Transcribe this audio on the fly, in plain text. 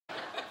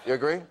You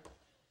agree?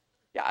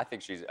 Yeah, I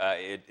think she's.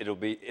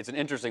 It's an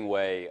interesting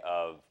way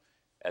of,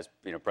 as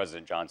you know,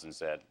 President Johnson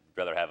said,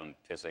 rather have him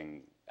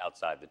pissing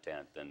outside the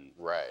tent than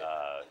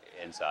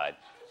inside.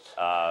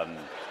 Right.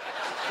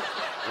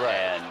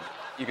 And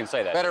you can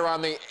say that. Better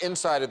on the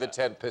inside of the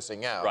tent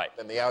pissing out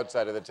than the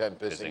outside of the tent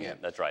pissing in.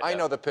 That's right. I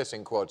know the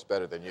pissing quotes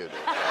better than you do.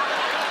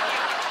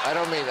 I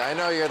don't mean, I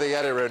know you're the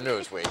editor of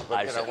Newsweek,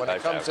 but you know, when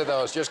it comes to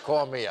those, just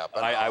call me up.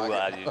 I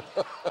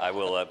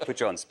will put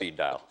you on speed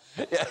dial.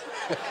 Yeah.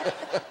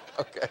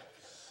 Okay.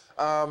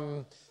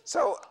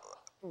 So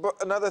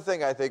another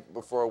thing I think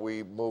before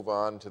we move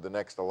on to the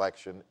next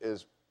election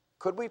is,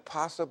 could we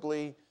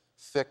possibly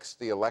fix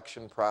the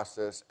election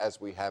process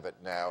as we have it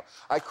now?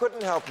 I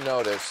couldn't help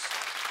notice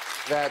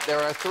that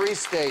there are 3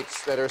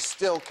 states that are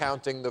still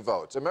counting the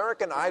votes.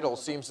 American Idol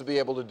seems to be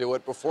able to do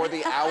it before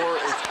the hour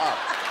is up.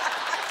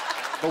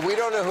 But we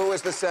don't know who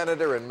is the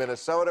senator in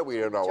Minnesota. We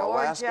don't know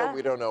Alaska.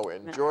 We don't know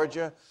in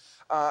Georgia.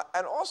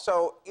 And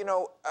also, you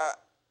know,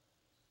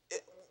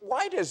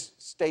 why does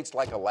states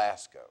like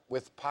Alaska,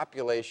 with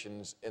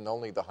populations in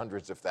only the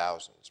hundreds of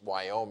thousands,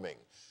 Wyoming,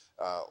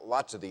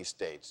 lots of these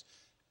states,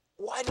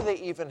 why do they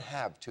even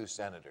have 2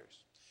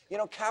 senators? You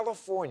know,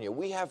 California,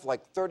 we have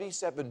like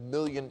 37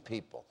 million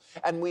people,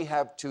 and we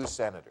have 2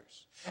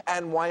 senators.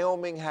 And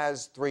Wyoming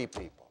has 3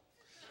 people,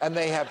 and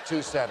they have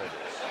 2 senators.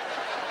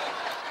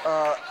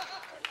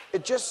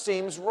 It just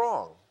seems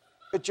wrong.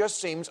 It just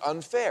seems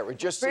unfair. It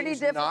just seems pretty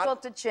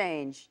difficult to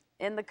change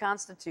in the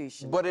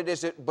Constitution. But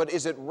is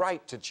it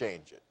right to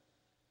change it?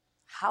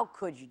 How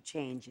could you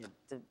change it?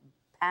 To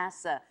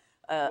pass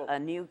a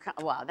new...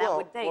 Wow, that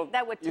would take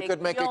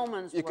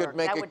yeoman's work.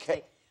 That would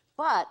take...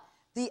 But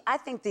I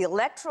think the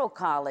Electoral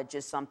College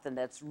is something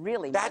that's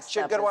really that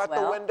should go out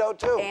the window,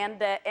 too.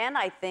 And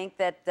I think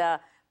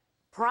that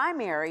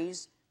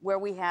primaries, where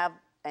we have,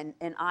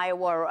 in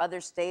Iowa or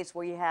other states,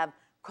 where you have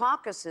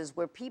caucuses,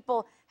 where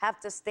people have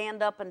to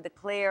stand up and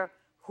declare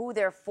who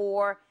they're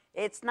for,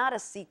 it's not a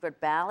secret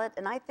ballot.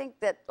 And I think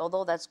that,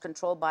 although that's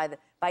controlled by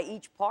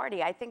each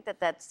party, I think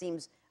that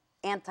seems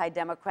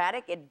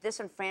anti-democratic. It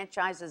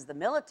disenfranchises the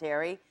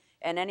military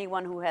and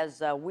anyone who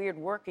has weird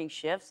working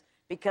shifts,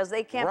 because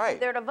they can't be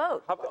there to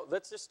vote. How about,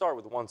 let's just start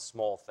with one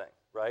small thing,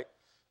 right?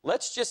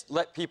 Let's just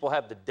let people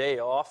have the day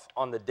off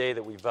on the day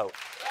that we vote,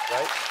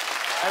 right?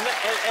 And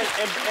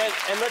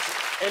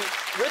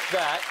with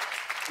that,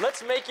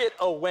 let's make it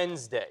a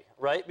Wednesday,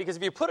 right? Because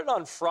if you put it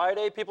on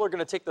Friday, people are going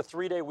to take the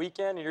 3-day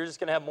weekend, and you're just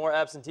going to have more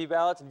absentee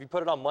ballots. If you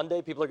put it on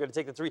Monday, people are going to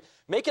take the 3.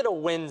 Make it a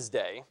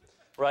Wednesday,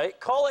 right?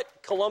 Call it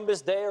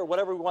Columbus Day or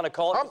whatever we want to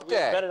call it. Hump Day.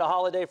 We invented a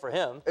holiday for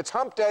him. It's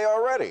Hump Day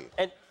already.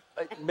 And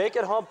make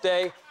it Hump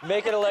Day,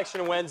 make it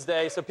Election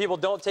Wednesday, so people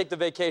don't take the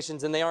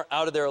vacations and they aren't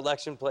out of their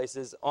election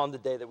places on the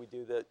day that we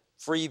do the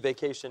free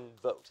vacation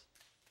vote.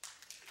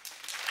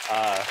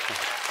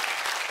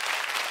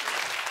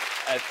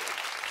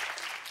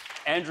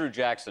 Andrew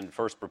Jackson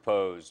first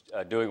proposed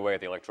doing away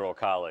with the Electoral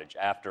College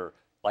after,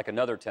 like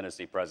another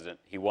Tennessee president,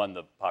 he won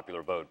the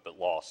popular vote but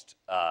lost.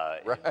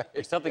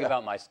 It's something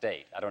about my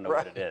state. I don't know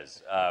what it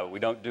is. We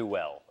don't do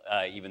well,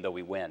 even though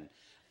we win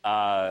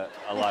a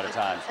lot of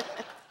times.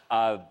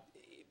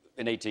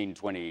 In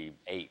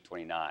 1828,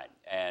 29.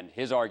 And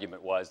his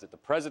argument was that the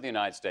President of the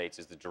United States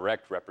is the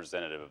direct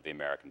representative of the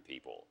American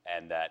people,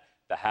 and that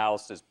the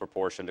House is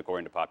proportioned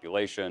according to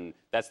population.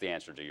 That's the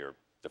answer to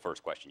the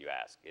first question you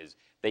asked, is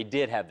they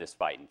did have this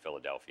fight in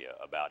Philadelphia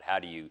about how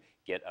do you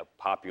get a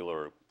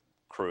popular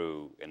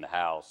crew in the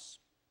House,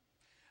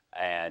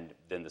 and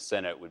then the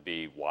Senate would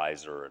be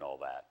wiser and all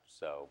that.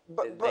 So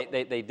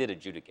they did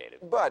adjudicate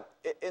it. But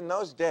in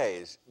those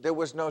days, there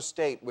was no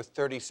state with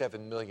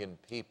 37 million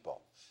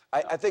people.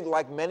 I think,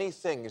 like many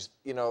things,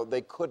 you know, they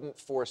couldn't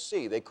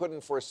foresee. They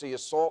couldn't foresee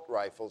assault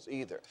rifles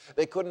either.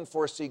 They couldn't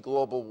foresee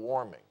global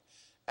warming.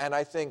 And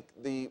I think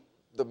the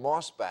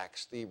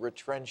mossbacks, the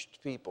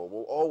retrenched people,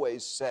 will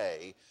always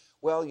say,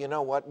 well, you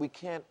know what, we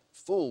can't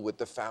fool with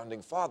the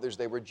Founding Fathers.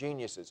 They were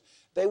geniuses.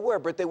 They were,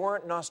 but they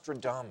weren't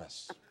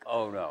Nostradamus.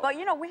 Oh, no. But,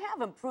 you know, we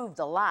have improved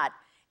a lot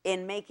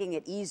in making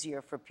it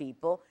easier for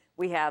people.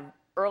 We have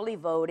early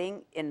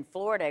voting in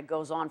Florida. It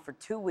goes on for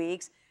 2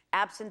 weeks.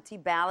 Absentee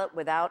ballot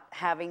without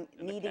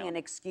needing an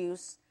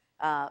excuse.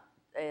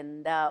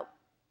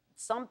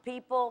 Some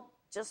people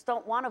just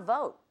don't want to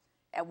vote.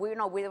 And we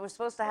were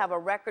supposed to have a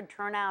record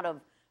turnout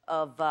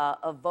of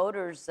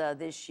voters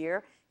this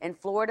year. In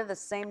Florida, the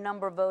same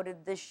number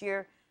voted this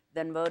year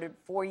than voted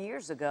 4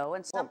 years ago.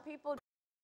 And some people